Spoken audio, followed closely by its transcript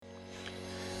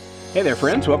Hey there,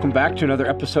 friends. Welcome back to another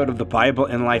episode of the Bible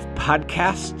in Life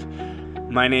podcast.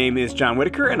 My name is John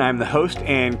Whitaker, and I'm the host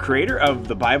and creator of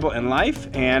the Bible in Life,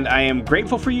 and I am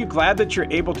grateful for you, glad that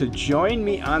you're able to join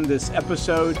me on this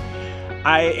episode.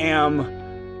 I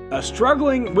am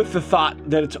struggling with the thought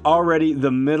that it's already the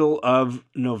middle of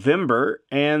November,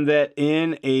 and that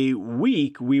in a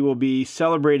week we will be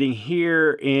celebrating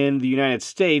here in the United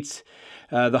States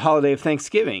the holiday of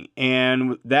Thanksgiving,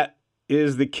 and that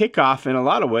is the kickoff in a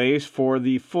lot of ways for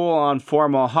the full-on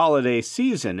formal holiday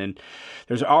season. And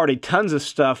there's already tons of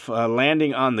stuff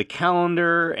landing on the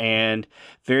calendar and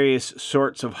various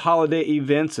sorts of holiday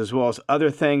events, as well as other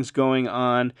things going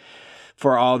on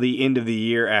for all the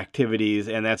end-of-the-year activities.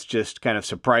 And that's just kind of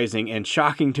surprising and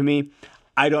shocking to me.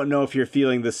 I don't know if you're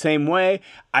feeling the same way.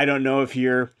 I don't know if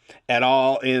you're at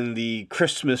all in the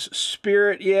Christmas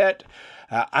spirit yet.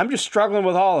 I'm just struggling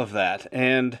with all of that.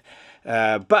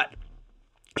 But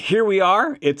here we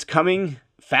are. It's coming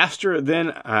faster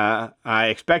than I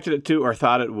expected it to or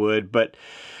thought it would, but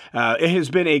it has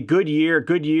been a good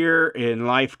year in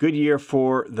life, good year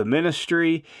for the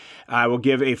ministry. I will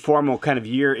give a formal kind of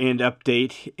year-end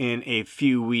update in a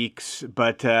few weeks,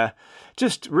 but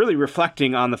just really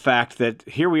reflecting on the fact that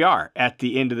here we are at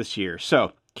the end of this year.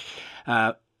 So,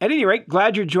 at any rate,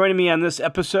 glad you're joining me on this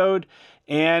episode.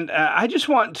 And I just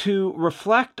want to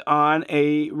reflect on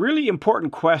a really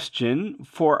important question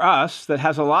for us that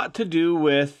has a lot to do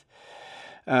with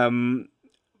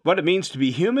what it means to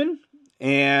be human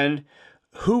and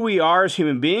who we are as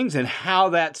human beings and how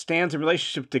that stands in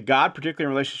relationship to God,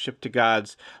 particularly in relationship to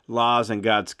God's laws and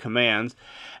God's commands.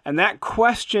 And that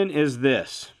question is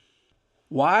this: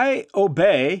 why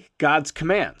obey God's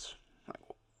commands?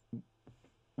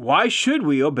 Why should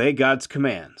we obey God's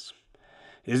commands?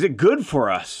 Is it good for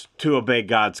us to obey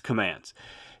God's commands?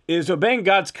 Is obeying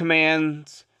God's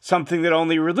commands something that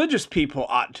only religious people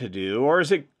ought to do, or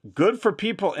is it good for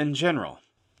people in general?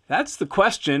 That's the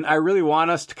question I really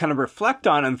want us to kind of reflect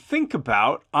on and think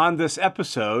about on this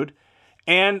episode.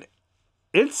 And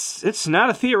it's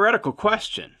not a theoretical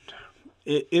question.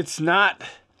 It's not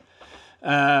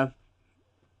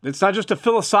just a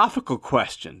philosophical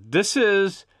question. This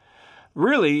is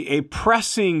really a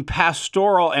pressing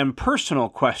pastoral and personal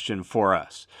question for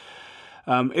us.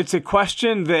 It's a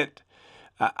question that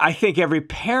I think every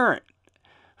parent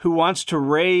who wants to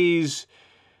raise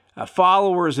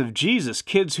followers of Jesus,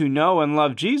 kids who know and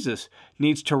love Jesus,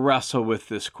 needs to wrestle with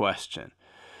this question.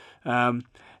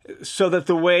 So that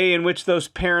the way in which those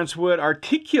parents would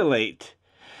articulate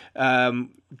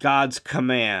God's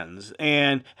commands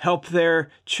and help their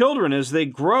children as they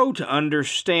grow to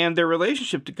understand their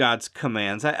relationship to God's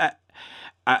commands.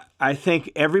 I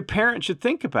think every parent should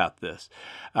think about this.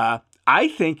 I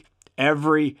think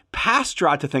every pastor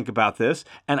ought to think about this,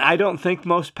 and I don't think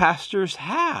most pastors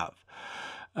have.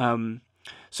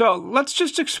 So let's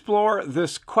just explore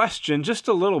this question just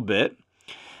a little bit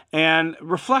and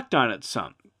reflect on it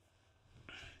some.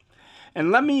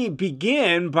 And let me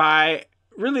begin by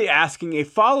really asking a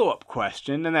follow-up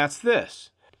question, and that's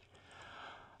this: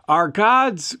 are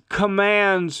God's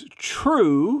commands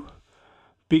true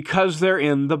because they're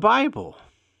in the Bible?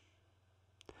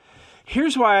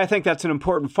 Here's why I think that's an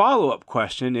important follow-up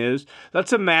question is,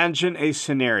 let's imagine a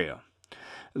scenario.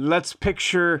 Let's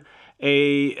picture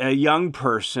a young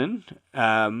person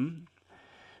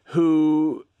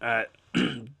who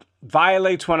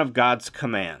violates one of God's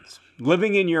commands.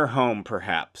 Living in your home,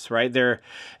 perhaps, right? They're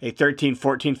a 13,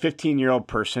 14, 15-year-old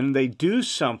person. They do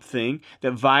something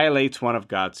that violates one of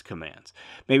God's commands.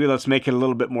 Maybe let's make it a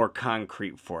little bit more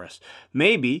concrete for us.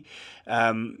 Maybe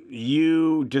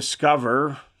you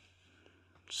discover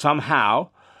somehow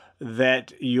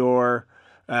that your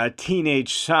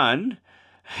teenage son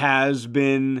has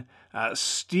been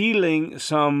stealing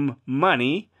some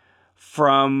money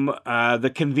from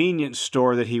the convenience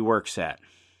store that he works at.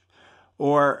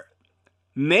 Or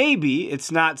maybe it's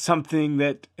not something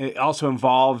that also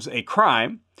involves a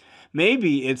crime.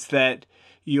 Maybe it's that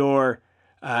your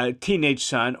teenage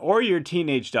son or your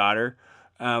teenage daughter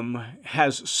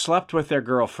has slept with their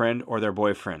girlfriend or their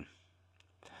boyfriend.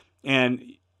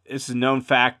 And it's a known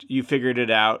fact. You figured it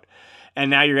out.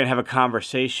 And now you're going to have a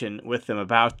conversation with them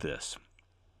about this.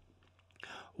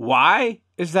 Why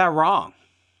is that wrong?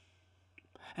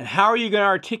 And how are you going to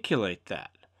articulate that?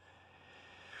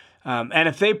 And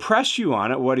if they press you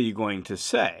on it, what are you going to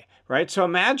say, right? So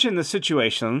imagine the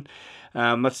situation.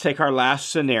 Let's take our last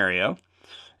scenario.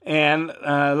 And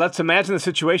let's imagine the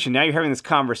situation. Now you're having this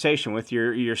conversation with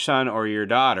your son or your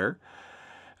daughter.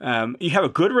 You have a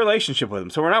good relationship with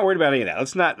them. So we're not worried about any of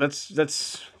that.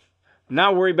 Let's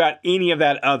not worry about any of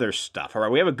that other stuff. All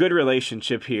right. We have a good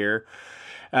relationship here.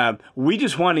 We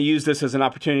just want to use this as an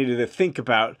opportunity to think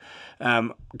about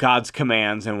God's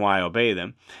commands and why obey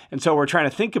them. And so we're trying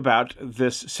to think about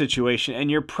this situation,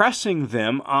 and you're pressing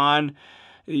them on,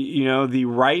 the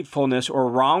rightfulness or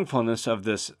wrongfulness of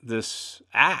this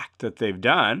act that they've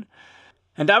done.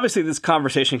 And obviously, this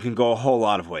conversation can go a whole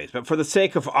lot of ways. But for the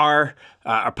sake of our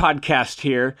podcast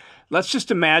here, let's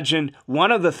just imagine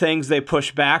one of the things they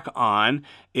push back on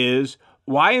is,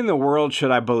 why in the world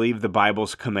should I believe the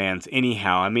Bible's commands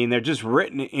anyhow? I mean, they're just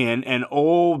written in an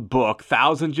old book,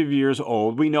 thousands of years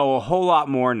old. We know a whole lot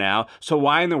more now. So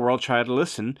why in the world try to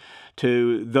listen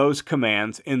to those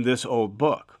commands in this old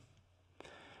book?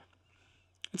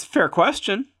 It's a fair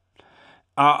question.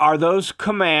 Are those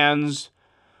commands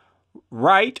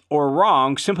right or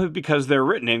wrong simply because they're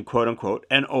written in, quote unquote,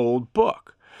 an old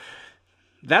book?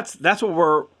 That's what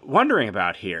we're wondering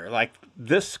about here. Like,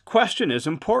 this question is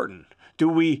important. Do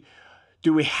we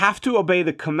have to obey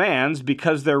the commands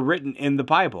because they're written in the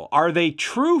Bible? Are they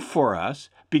true for us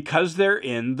because they're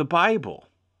in the Bible?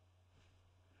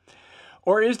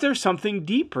 Or is there something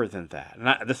deeper than that?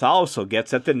 And this also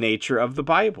gets at the nature of the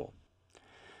Bible.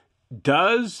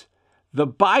 Does the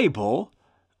Bible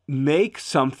make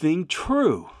something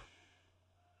true?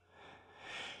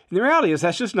 And the reality is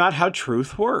that's just not how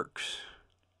truth works.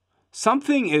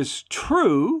 Something is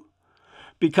true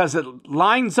because it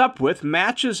lines up with,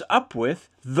 matches up with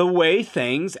the way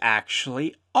things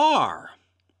actually are.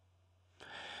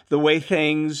 The way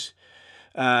things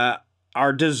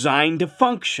are designed to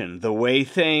function. The way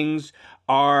things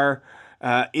are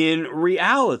in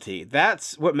reality.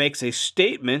 That's what makes a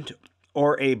statement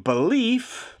or a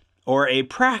belief or a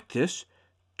practice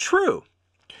true.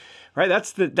 Right?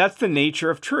 That's the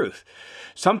nature of truth.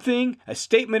 A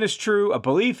statement is true, a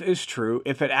belief is true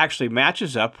if it actually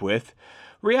matches up with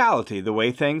reality, the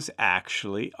way things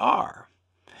actually are.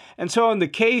 And so in the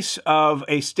case of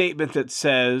a statement that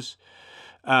says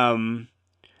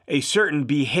a certain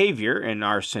behavior, in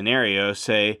our scenario,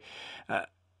 say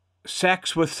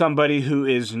sex with somebody who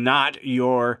is not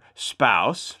your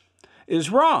spouse, is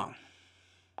wrong.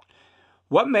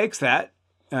 What makes that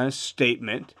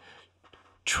statement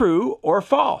true or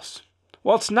false?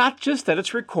 Well, it's not just that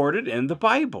it's recorded in the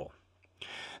Bible.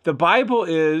 The Bible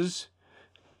is,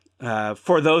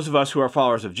 for those of us who are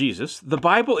followers of Jesus, the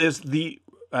Bible is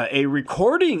a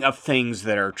recording of things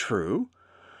that are true,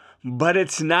 but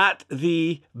it's not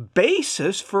the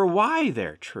basis for why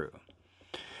they're true.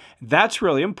 That's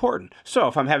really important. So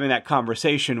if I'm having that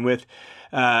conversation with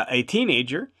a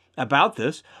teenager about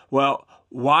this, well,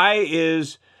 why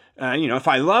is, if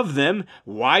I love them,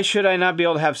 why should I not be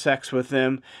able to have sex with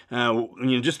them?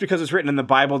 Just because it's written in the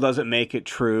Bible doesn't make it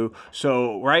true.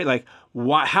 So, right, like,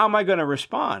 how am I going to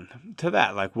respond to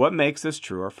that? Like, what makes this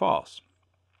true or false?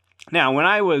 Now, when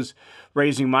I was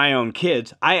raising my own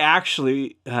kids, I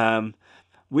actually,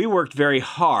 we worked very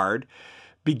hard,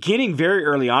 beginning very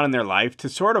early on in their life, to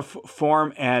sort of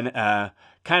form an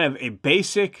kind of a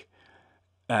basic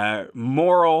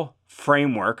moral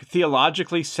framework,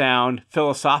 theologically sound,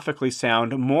 philosophically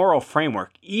sound, moral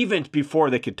framework, even before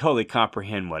they could totally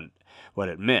comprehend what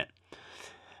it meant.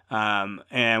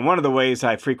 And one of the ways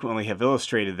I frequently have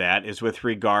illustrated that is with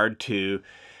regard to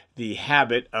the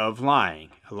habit of lying.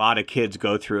 A lot of kids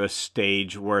go through a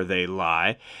stage where they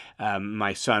lie.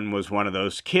 My son was one of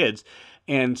those kids.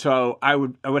 And so I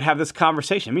would have this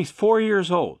conversation. I mean, he's 4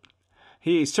 years old.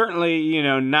 He's certainly,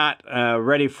 not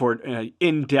ready for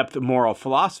in-depth moral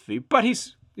philosophy, but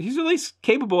he's at least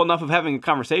capable enough of having a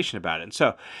conversation about it. And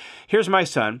so here's my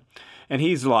son, and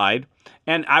he's lied.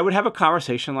 And I would have a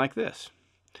conversation like this.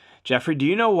 Jeffrey, do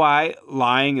you know why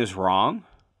lying is wrong?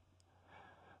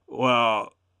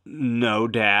 Well, no,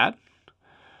 Dad.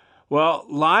 Well,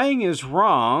 lying is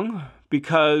wrong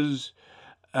because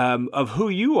of who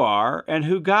you are and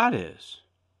who God is.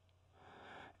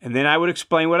 And then I would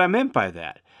explain what I meant by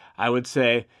that. I would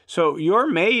say, so you're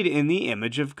made in the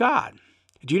image of God.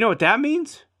 Do you know what that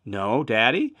means? No,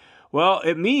 Daddy. Well,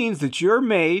 it means that you're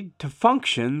made to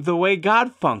function the way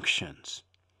God functions.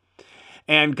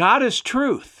 And God is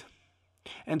truth.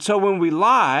 And so when we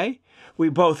lie, we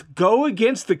both go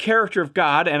against the character of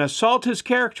God and assault his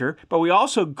character, but we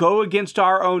also go against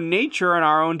our own nature and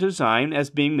our own design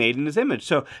as being made in his image.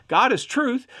 So God is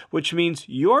truth, which means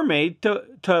you're made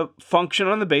to function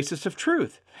on the basis of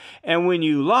truth. And when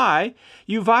you lie,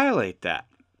 you violate that.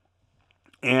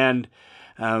 And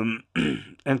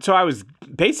so I was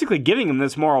basically giving him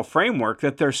this moral framework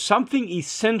that there's something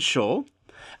essential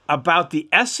about the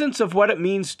essence of what it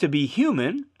means to be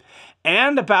human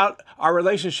and about our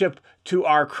relationship to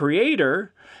our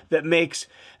Creator that makes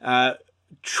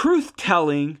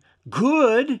truth-telling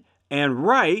good and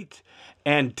right,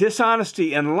 and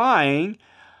dishonesty and lying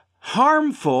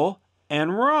harmful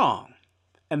and wrong.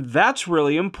 And that's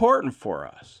really important for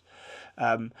us.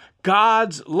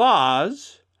 God's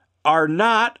laws are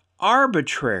not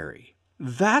arbitrary.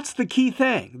 That's the key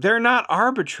thing. They're not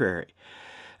arbitrary.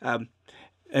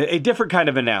 A different kind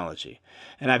of analogy,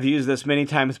 and I've used this many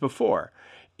times before.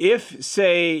 If,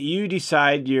 say, you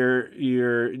decide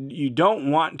you don't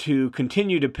want to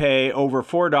continue to pay over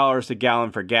 $4 a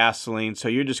gallon for gasoline, so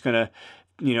you're just going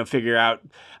to, figure out,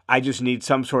 I just need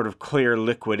some sort of clear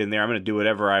liquid in there. I'm going to do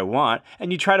whatever I want.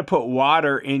 And you try to put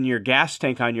water in your gas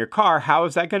tank on your car. How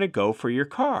is that going to go for your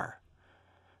car?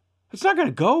 It's not going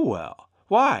to go well.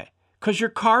 Why? Because your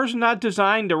car's not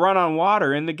designed to run on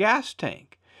water in the gas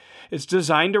tank. It's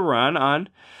designed to run on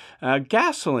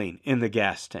gasoline in the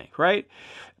gas tank, right?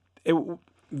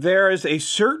 There is a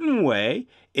certain way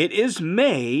it is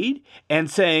made, and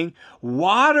saying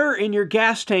water in your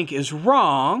gas tank is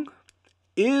wrong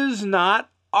is not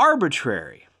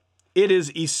arbitrary. It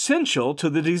is essential to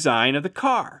the design of the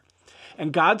car.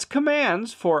 And God's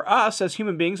commands for us as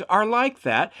human beings are like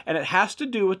that, and it has to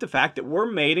do with the fact that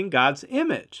we're made in God's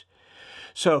image.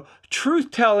 So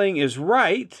truth-telling is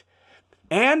right,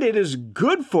 and it is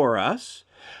good for us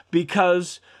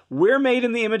because we're made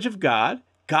in the image of God.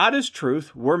 God is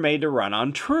truth. We're made to run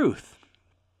on truth.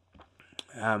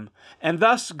 And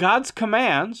thus, God's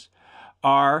commands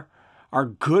are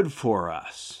good for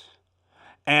us.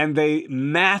 And they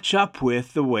match up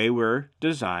with the way we're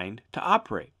designed to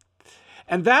operate.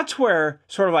 And that's where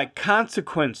sort of like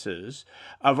consequences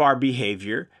of our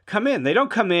behavior come in. They don't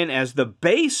come in as the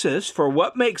basis for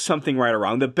what makes something right or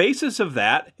wrong. The basis of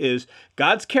that is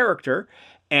God's character,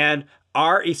 and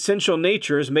our essential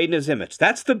nature is made in His image.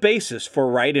 That's the basis for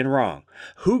right and wrong.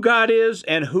 Who God is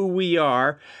and who we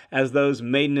are as those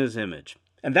made in His image.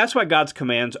 And that's why God's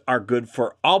commands are good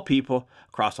for all people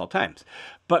across all times.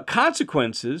 But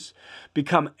consequences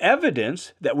become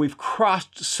evidence that we've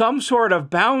crossed some sort of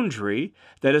boundary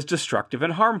that is destructive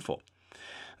and harmful.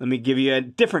 Let me give you a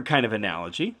different kind of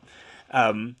analogy.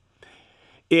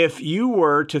 If you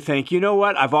were to think, you know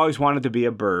what, I've always wanted to be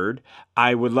a bird.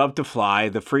 I would love to fly.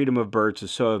 The freedom of birds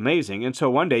is so amazing. And so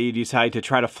one day you decide to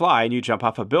try to fly and you jump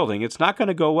off a building. It's not going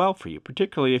to go well for you,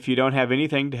 particularly if you don't have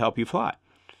anything to help you fly.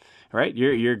 Right?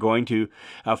 You're going to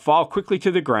fall quickly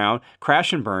to the ground,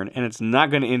 crash and burn, and it's not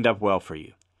going to end up well for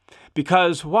you.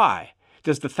 Because why?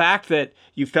 Does the fact that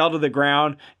you fell to the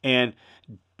ground and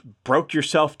broke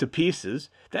yourself to pieces,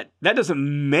 that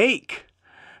doesn't make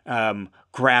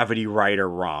gravity right or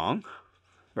wrong,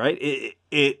 right?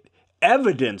 It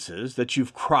evidences that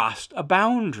you've crossed a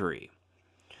boundary.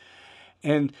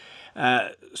 And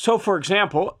so, for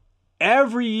example,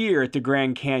 every year at the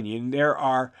Grand Canyon, there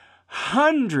are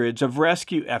hundreds of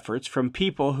rescue efforts from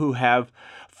people who have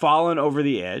fallen over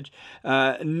the edge.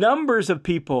 Numbers of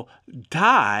people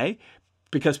die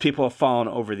because people have fallen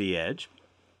over the edge.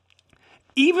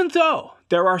 Even though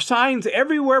there are signs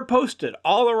everywhere posted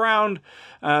all around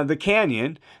the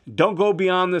canyon, don't go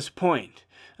beyond this point,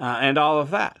 and all of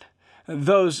that.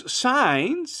 Those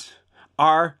signs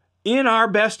are in our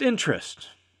best interest.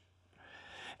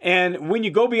 And when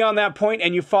you go beyond that point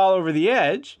and you fall over the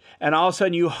edge, and all of a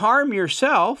sudden you harm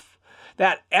yourself,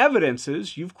 that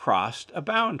evidences you've crossed a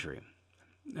boundary.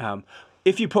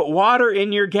 If you put water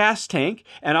in your gas tank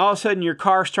and all of a sudden your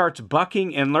car starts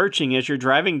bucking and lurching as you're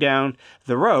driving down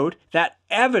the road, that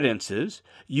evidences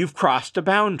you've crossed a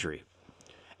boundary.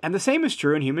 And the same is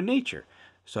true in human nature.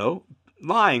 So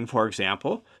lying, for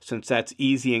example, since that's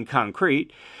easy and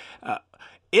concrete,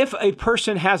 if a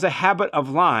person has a habit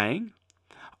of lying,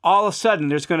 all of a sudden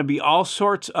there's going to be all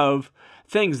sorts of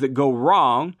things that go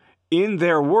wrong in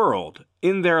their world,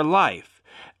 in their life.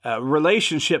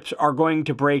 Relationships are going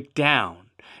to break down.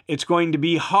 It's going to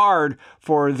be hard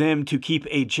for them to keep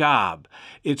a job.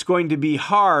 It's going to be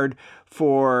hard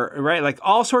for, right, like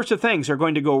all sorts of things are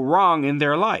going to go wrong in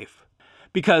their life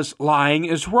because lying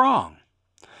is wrong.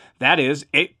 That is,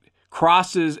 it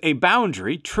crosses a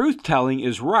boundary. Truth-telling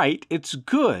is right. It's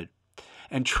good.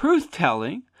 And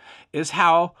truth-telling is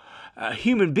how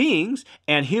human beings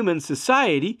and human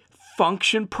society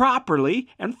function properly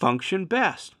and function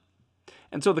best.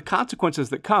 And so the consequences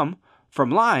that come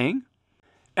from lying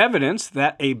evidence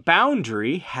that a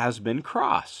boundary has been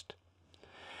crossed.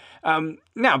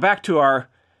 Now, back to our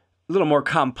little more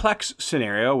complex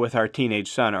scenario with our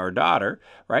teenage son or daughter,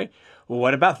 right? Well,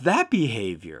 what about that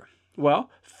behavior? Well,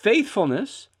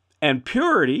 faithfulness and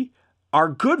purity are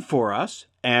good for us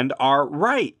and are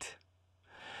right.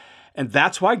 And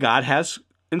that's why God has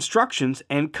instructions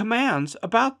and commands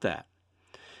about that.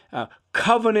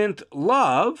 Covenant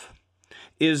love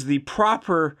is the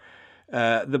proper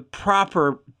the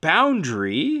proper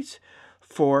boundaries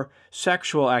for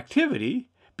sexual activity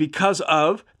because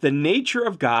of the nature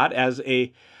of God as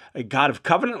a God of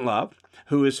covenant love,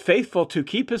 who is faithful to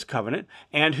keep his covenant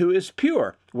and who is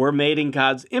pure. We're made in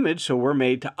God's image, so we're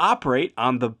made to operate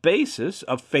on the basis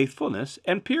of faithfulness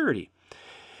and purity.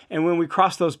 And when we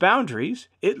cross those boundaries,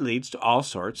 it leads to all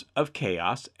sorts of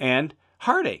chaos and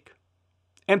heartache.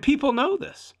 And people know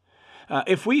this.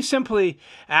 If we simply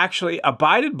actually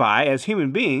abided by, as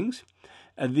human beings,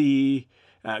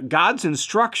 God's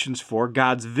instructions for,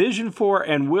 God's vision for,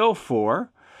 and will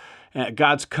for,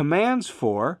 God's commands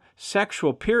for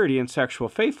sexual purity and sexual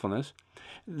faithfulness,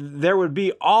 there would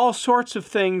be all sorts of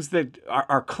things that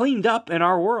are cleaned up in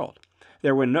our world.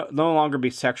 There would no longer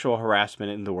be sexual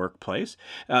harassment in the workplace.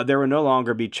 There would no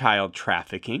longer be child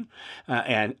trafficking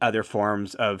and other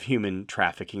forms of human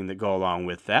trafficking that go along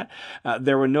with that.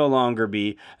 There would no longer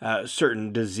be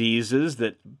certain diseases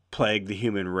that plague the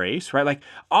human race, right? Like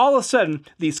all of a sudden,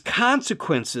 these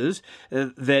consequences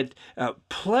that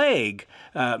plague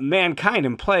mankind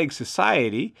and plague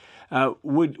society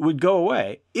would go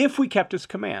away if we kept his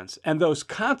commands. And those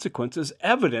consequences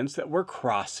evidence that we're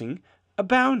crossing a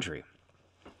boundary.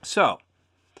 So,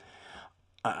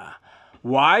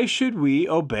 why should we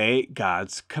obey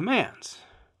God's commands?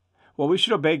 Well, we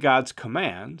should obey God's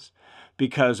commands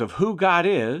because of who God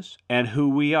is and who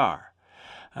we are.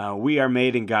 We are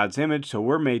made in God's image, so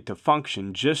we're made to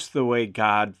function just the way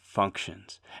God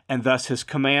functions. And thus, his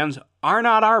commands are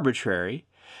not arbitrary.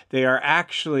 They are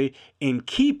actually in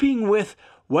keeping with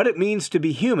what it means to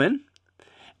be human,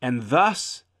 and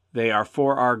thus they are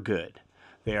for our good.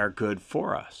 They are good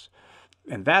for us.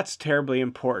 And that's terribly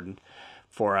important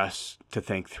for us to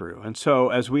think through. And so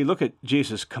as we look at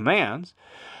Jesus' commands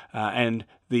and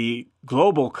the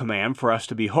global command for us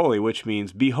to be holy, which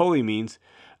means be holy means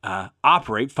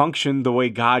operate, function the way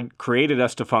God created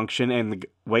us to function and the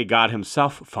way God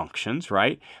himself functions,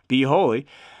 right? Be holy.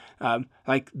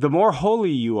 Like the more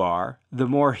holy you are, the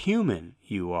more human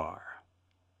you are.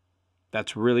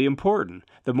 That's really important.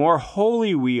 The more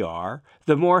holy we are,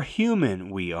 the more human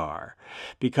we are,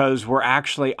 because we're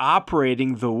actually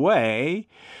operating the way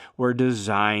we're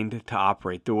designed to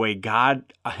operate, the way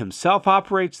God himself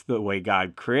operates, the way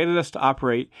God created us to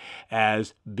operate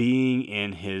as being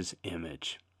in his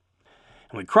image.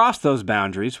 And we cross those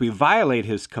boundaries, we violate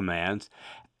his commands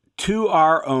to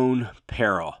our own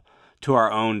peril, to our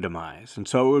own demise. And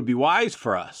so it would be wise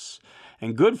for us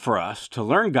and good for us to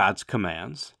learn God's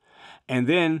commands, and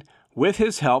then, with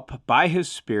his help, by his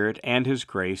Spirit and his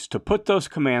grace, to put those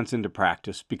commands into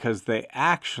practice because they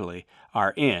actually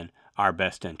are in our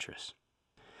best interests.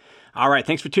 All right,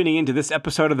 thanks for tuning in to this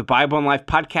episode of the Bible in Life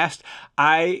podcast.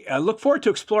 I look forward to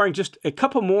exploring just a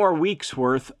couple more weeks'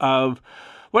 worth of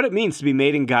what it means to be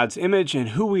made in God's image and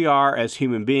who we are as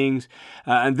human beings.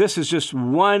 And this is just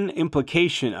one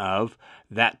implication of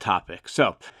that topic.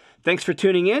 So, thanks for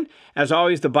tuning in. As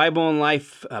always, the Bible in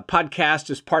Life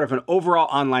podcast is part of an overall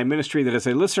online ministry that is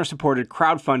a listener-supported,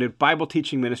 crowd-funded Bible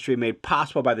teaching ministry made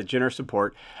possible by the generous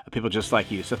support of people just like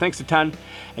you. So thanks a ton.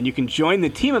 And you can join the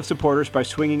team of supporters by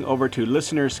swinging over to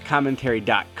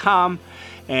listenerscommentary.com,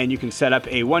 and you can set up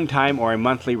a one-time or a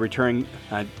monthly recurring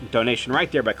donation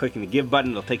right there by clicking the Give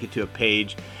button. It'll take you to a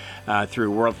page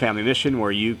through World Family Mission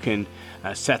where you can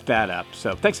set that up.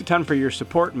 So thanks a ton for your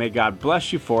support. May God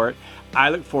bless you for it. I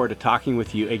look forward to talking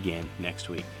with you again next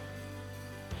week.